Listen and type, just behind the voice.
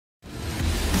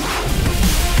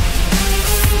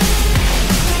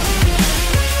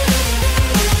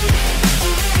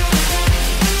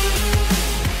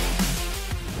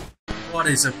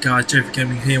What is up guys,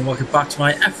 JayFerGaming here and welcome back to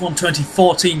my F1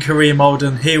 2014 career mode,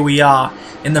 and here we are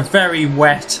in the very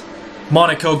wet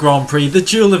Monaco Grand Prix, the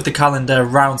duel of the calendar,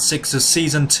 round 6 of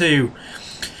season 2.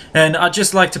 And I'd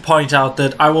just like to point out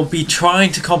that I will be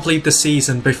trying to complete the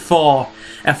season before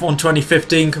F1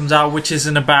 2015 comes out, which is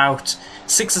in about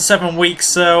 6 or 7 weeks,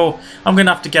 so I'm going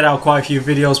to have to get out quite a few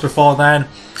videos before then.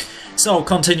 So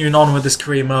continuing on with this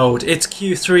career mode, it's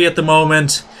Q3 at the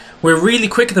moment. We're really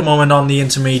quick at the moment on the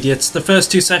intermediates. The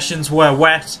first 2 sessions were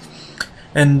wet,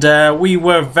 and we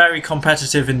were very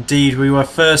competitive indeed. We were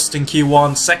first in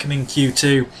Q1, second in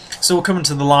Q2, so we're coming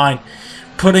to the line,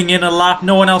 putting in a lap.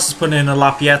 No one else has put in a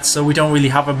lap yet, so we don't really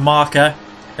have a marker,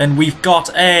 and we've got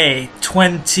a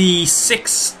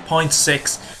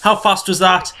 26.6. How fast was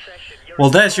that?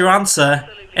 Well, there's your answer,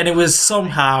 and it was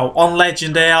somehow, on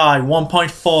Legend AI,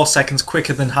 1.4 seconds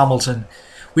quicker than Hamilton.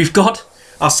 We've got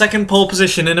our second pole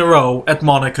position in a row at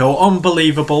Monaco.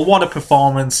 Unbelievable, what a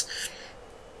performance.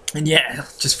 And yeah,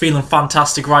 just feeling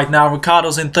fantastic right now.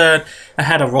 Ricciardo's in third,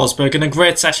 ahead of Rosberg, and a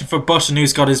great session for Button,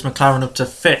 who's got his McLaren up to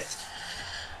 5th.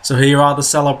 So here are the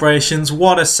celebrations.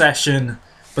 What a session.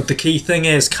 But the key thing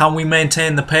is, can we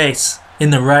maintain the pace in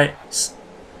the race?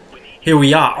 Here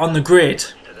we are on the grid.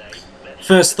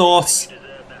 First thoughts,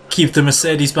 keep the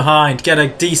Mercedes behind, get a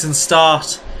decent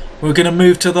start. We're going to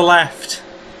move to the left.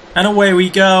 And away we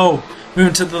go,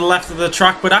 moving to the left of the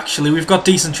track, but actually we've got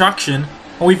decent traction,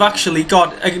 and we've actually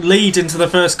got a lead into the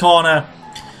first corner,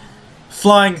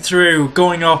 flying through,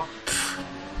 going up,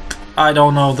 I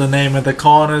don't know the name of the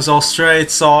corners or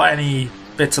straights or any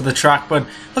bits of the track, but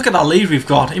look at that lead we've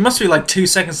got. It must be like 2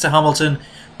 seconds to Hamilton.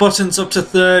 Button's up to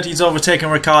 3rd, he's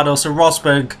overtaken Ricciardo, so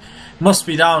Rosberg must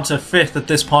be down to 5th at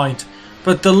this point.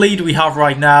 But the lead we have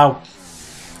right now,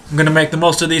 I'm going to make the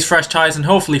most of these fresh tyres and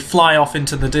hopefully fly off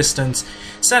into the distance.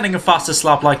 Setting a fastest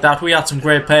lap like that, we had some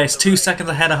great pace, 2 seconds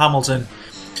ahead of Hamilton.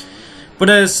 But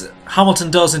as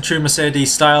Hamilton does in true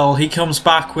Mercedes style, he comes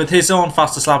back with his own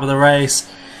fastest lap of the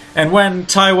race. And when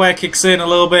tyre wear kicks in a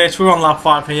little bit, we're on lap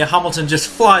 5 here, Hamilton just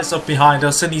flies up behind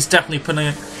us, and he's definitely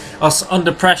putting us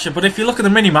under pressure. But if you look at the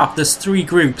minimap, there's 3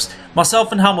 groups.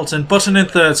 Myself and Hamilton, Button in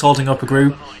 3rd's holding up a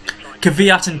group,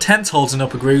 Kvyat in 10th holding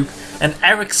up a group, and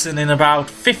Ericsson in about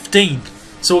 15th.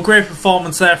 So a great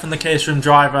performance there from the Caterham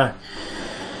driver.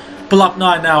 But lap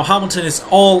 9 now, Hamilton is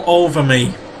all over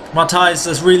me. My tyres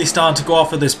is really starting to go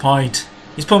off at this point.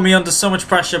 He's put me under so much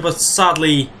pressure, but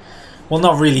sadly, well,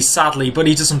 not really sadly, but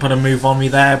he doesn't put a move on me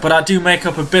there. But I do make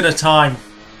up a bit of time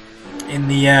in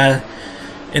the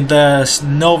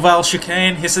Novel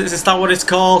chicane. Is that what it's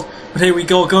called? But here we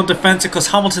go, going defensive because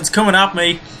Hamilton's coming at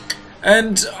me.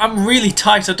 And I'm really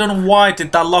tight. I don't know why I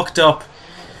did that, locked up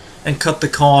and cut the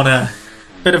corner.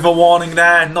 Bit of a warning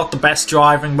there, not the best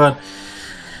driving, but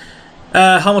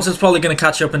Hamilton's probably going to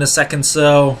catch up in a second,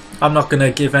 so I'm not going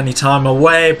to give any time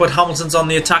away. But Hamilton's on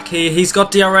the attack here. He's got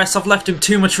DRS. I've left him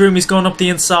too much room. He's going up the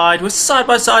inside. We're side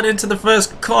by side into the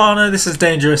first corner. This is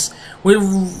dangerous. We're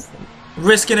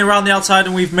risking it around the outside,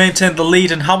 and we've maintained the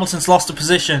lead, and Hamilton's lost a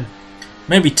position.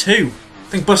 Maybe 2. I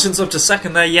think Button's up to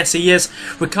 2nd there. Yes, he is.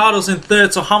 Ricciardo's in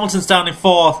 3rd, so Hamilton's down in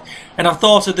 4th. And I've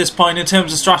thought at this point, in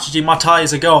terms of strategy, my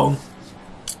tyres are going.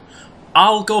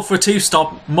 I'll go for a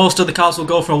 2-stop. Most of the cars will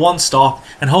go for a 1-stop.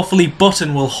 And hopefully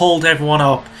Button will hold everyone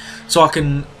up, so I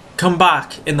can come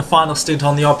back in the final stint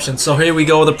on the options. So here we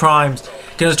go with the primes.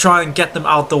 Going to try and get them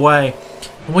out the way.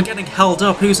 And we're getting held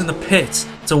up. Who's in the pits?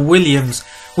 It's a Williams.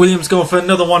 Williams going for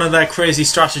another one of their crazy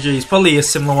strategies. Probably a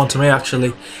similar one to me,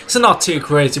 actually. It's not too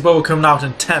crazy, but we're coming out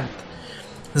in 10th.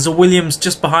 There's a Williams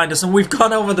just behind us, and we've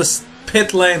gone over the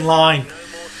pit lane line.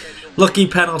 Lucky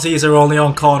penalties are only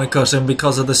on corner cutting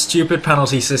because of the stupid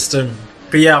penalty system.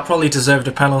 But yeah, I probably deserved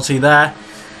a penalty there.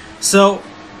 So,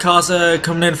 cars are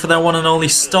coming in for their one and only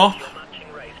stop.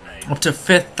 Up to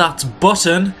 5th, that's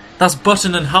Button. That's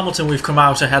Button and Hamilton we've come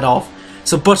out ahead of.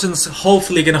 So Button's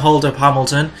hopefully going to hold up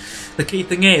Hamilton. The key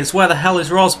thing is, where the hell is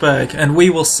Rosberg? And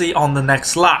we will see on the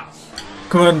next lap.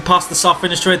 Coming past the soft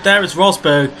finish straight there is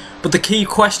Rosberg. But the key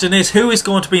question is, who is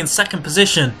going to be in 2nd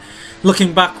position?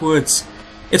 Looking backwards,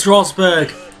 it's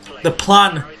Rosberg. The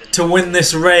plan to win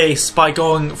this race by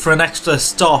going for an extra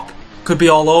stop could be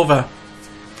all over,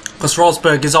 because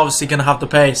Rosberg is obviously going to have the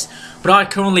pace. But I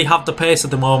currently have the pace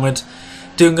at the moment,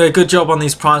 doing a good job on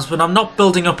these primes, but I'm not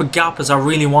building up a gap as I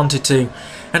really wanted to.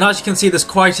 And as you can see, there's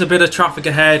quite a bit of traffic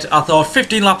ahead. I thought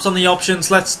 15 laps on the options,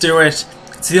 let's do it.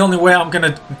 It's the only way I'm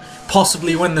going to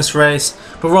possibly win this race.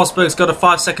 But Rosberg's got a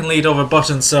 5-second lead over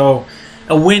Button, so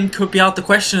a win could be out the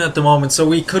question at the moment. So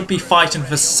we could be fighting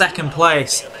for 2nd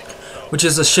place, which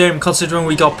is a shame considering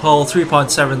we got pole,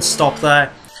 3.7 stop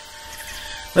there.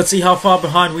 Let's see how far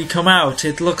behind we come out.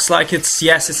 It looks like it's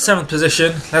 7th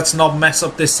position. Let's not mess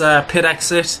up this pit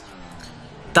exit.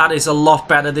 That is a lot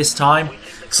better this time.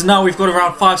 So now we've got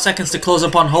around 5 seconds to close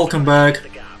up on Hulkenberg.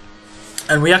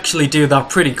 And we actually do that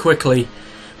pretty quickly,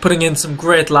 putting in some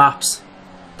great laps.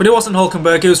 But it wasn't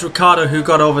Hulkenberg, it was Ricciardo who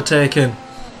got overtaken.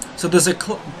 So there's a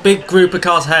big group of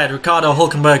cars ahead. Ricciardo,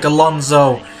 Hulkenberg,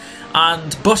 Alonso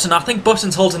and Button. I think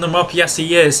Button's holding them up. Yes,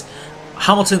 he is.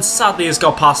 Hamilton sadly has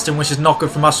got past him, which is not good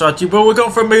for my strategy. But we're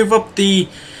going for a move up the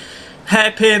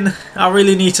hairpin. I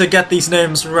really need to get these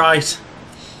names right.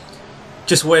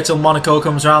 Just wait till Monaco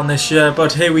comes around this year.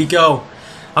 But here we go.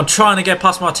 I'm trying to get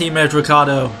past my teammate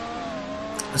Ricciardo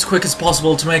as quick as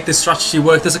possible to make this strategy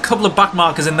work. There's a couple of back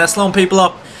markers in there slowing people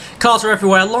up. Cars are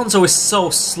everywhere. Alonso is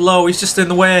so slow. He's just in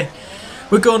the way.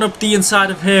 We're going up the inside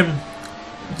of him.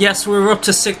 Yes, we're up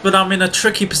to 6th, but I'm in a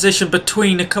tricky position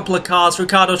between a couple of cars.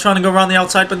 Ricciardo trying to go around the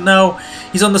outside, but no.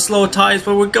 He's on the slower tyres,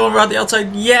 but we're going around the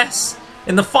outside. Yes!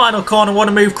 In the final corner, what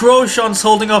a move. Grosjean's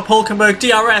holding up Hulkenberg,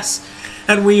 DRS.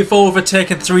 And we've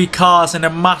overtaken 3 cars in a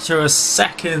matter of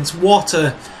seconds. What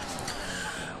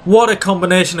a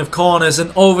combination of corners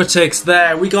and overtakes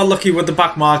there. We got lucky with the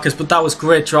back markers, but that was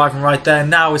great driving right there.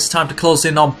 Now it's time to close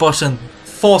in on Button.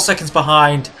 4 seconds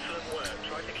behind.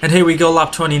 And here we go,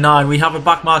 lap 29. We have a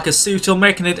back marker, Sutil,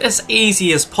 making it as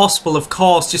easy as possible, of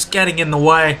course, just getting in the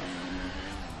way.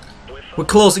 We're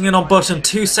closing in on Button,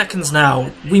 2 seconds now.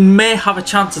 We may have a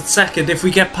chance at 2nd if we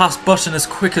get past Button as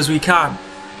quick as we can.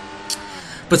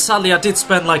 But sadly, I did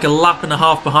spend like a lap and a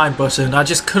half behind Button. I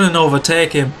just couldn't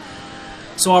overtake him.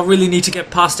 So I really need to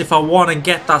get past if I want to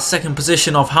get that 2nd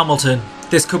position of Hamilton.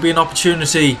 This could be an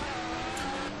opportunity.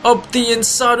 Up the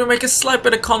inside, we make a slight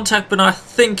bit of contact, but I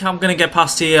think I'm going to get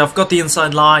past here. I've got the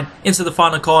inside line into the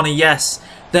final corner. Yes,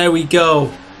 there we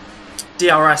go.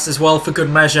 DRS as well for good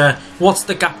measure. What's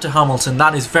the gap to Hamilton?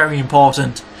 That is very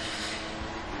important.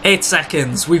 8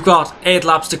 seconds. We've got 8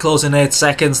 laps to close in 8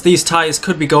 seconds. These tyres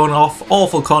could be going off.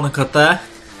 Awful corner cut there.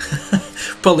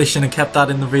 Probably shouldn't have kept that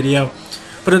in the video.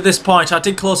 But at this point, I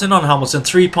did close in on Hamilton.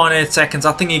 3.8 seconds.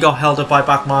 I think he got held up by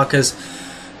back markers.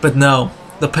 But no.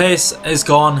 The pace is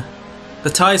gone.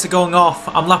 The tyres are going off.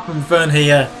 I'm lapping Vern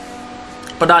here.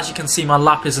 But as you can see, my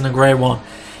lap isn't a great one.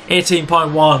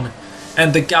 18.1.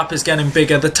 And the gap is getting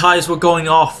bigger. The tyres were going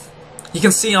off. You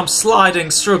can see I'm sliding,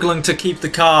 struggling to keep the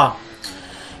car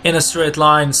in a straight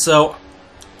line. So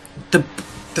the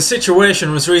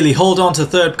situation was really hold on to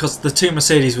 3rd because the 2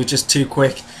 Mercedes were just too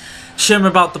quick. Shame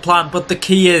about the plan, but the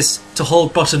key is to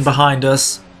hold Button behind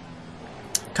us.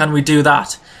 Can we do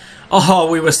that?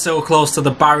 Oh, we were so close to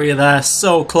the barrier there.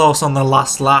 So close on the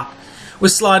last lap. We're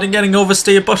sliding, getting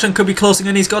oversteered. Button could be closing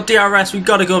in. He's got DRS. We've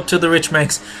got to go up to the rich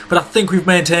mix. But I think we've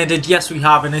maintained it. Yes, we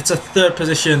have. And it's a 3rd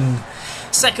position.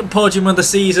 2nd podium of the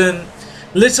season.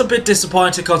 Little bit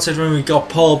disappointed considering we got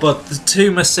pole. But the 2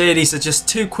 Mercedes are just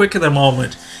too quick at the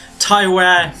moment. Tyre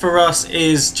wear for us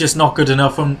is just not good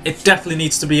enough. And it definitely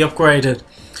needs to be upgraded.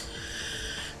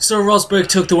 So Rosberg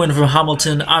took the win from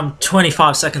Hamilton. I'm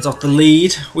 25 seconds off the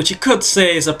lead, which you could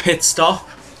say is a pit stop,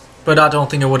 but I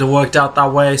don't think it would have worked out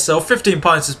that way. So 15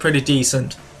 points is pretty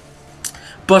decent.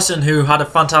 Button, who had a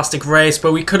fantastic race,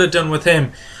 but we could have done with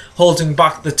him holding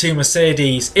back the 2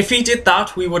 Mercedes. If he did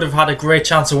that, we would have had a great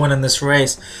chance of winning this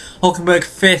race. Hulkenberg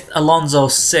 5th, Alonso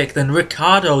 6th, and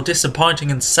Ricciardo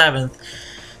disappointing in 7th.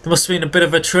 There must have been a bit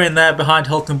of a train there behind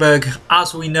Hulkenberg.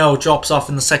 As we know, drops off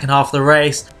in the 2nd half of the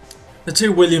race. The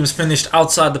 2 Williams finished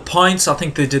outside the points. I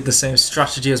think they did the same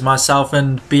strategy as myself,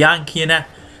 and Bianchi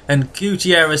and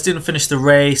Gutierrez didn't finish the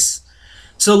race.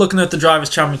 So looking at the Drivers'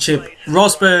 Championship,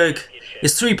 Rosberg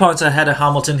is 3 points ahead of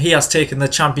Hamilton. He has taken the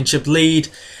championship lead,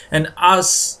 and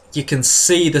as you can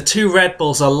see, the 2 Red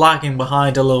Bulls are lagging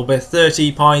behind a little bit,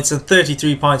 30 points and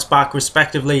 33 points back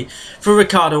respectively for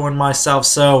Ricciardo and myself.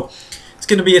 So it's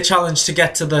going to be a challenge to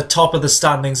get to the top of the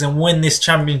standings and win this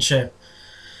championship.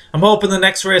 I'm hoping the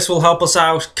next race will help us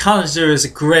out. Calender is a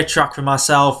great track for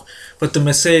myself, but the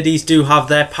Mercedes do have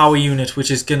their power unit, which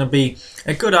is going to be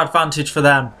a good advantage for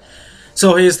them.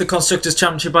 So here's the Constructors'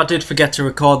 Championship. I did forget to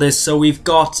record this. So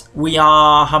we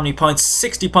are, how many points?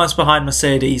 60 points behind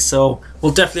Mercedes. So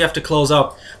we'll definitely have to close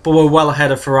up, but we're well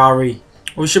ahead of Ferrari.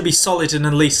 We should be solid in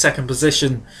at least 2nd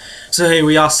position. So here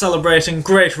we are celebrating.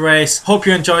 Great race. Hope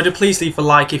you enjoyed it. Please leave a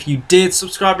like if you did.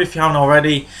 Subscribe if you haven't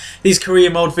already. These career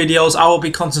mode videos, I will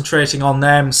be concentrating on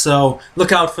them. So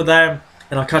look out for them.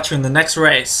 And I'll catch you in the next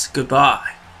race.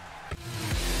 Goodbye.